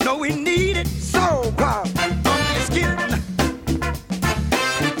No, we need it so power under your skin.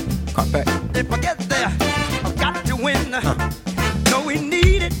 Carpe. If I get there, I've got to win. No, we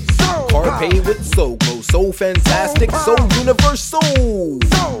need it so Carpe with soul glow, so fantastic, so universal.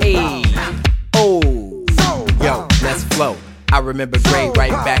 Hey, oh, yo, let's flow. I remember grade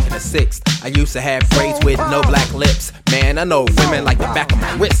right back in the 6th. I used to have braids with no black lips. Man, I know women like the back of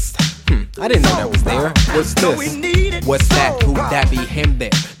my wrist. I didn't know that was there. What's this? What's that? Who that be? Him there.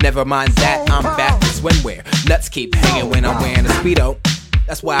 Never mind that, I'm back to swimwear. Nuts keep hanging when I'm wearing a Speedo.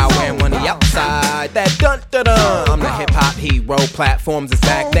 That's why I wear one on the outside. That dun-dun-dun. I'm the hip-hop hero. Platforms is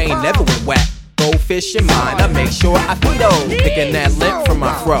back, they ain't never went whack. Goldfish in mine, I make sure I feed those. Picking that lip from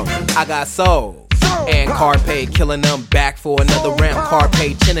my throat. I got soul. And Carpe killing them, back for another round.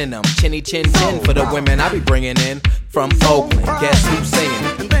 Carpe chinning them, chinny chin chin for the women I be bringing in from Oakland. Guess who's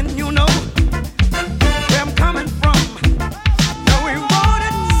singing? And then you know where I'm coming from. No, we want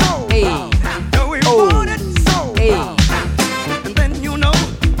it so. Hey, No, we want it so. hey. And then you know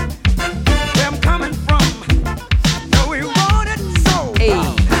where I'm coming from. No, we want it so. Hey.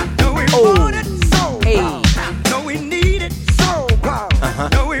 No, we want it so. Hey. No, we need it so.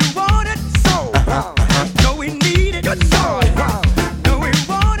 No, we want it so. No, we need it so. No, we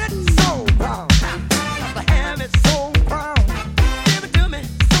want it so. I have it so. Give it to me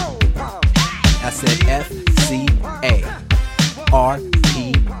so. I said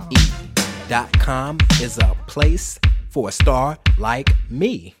FCARPE.com is a place for a star like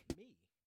me.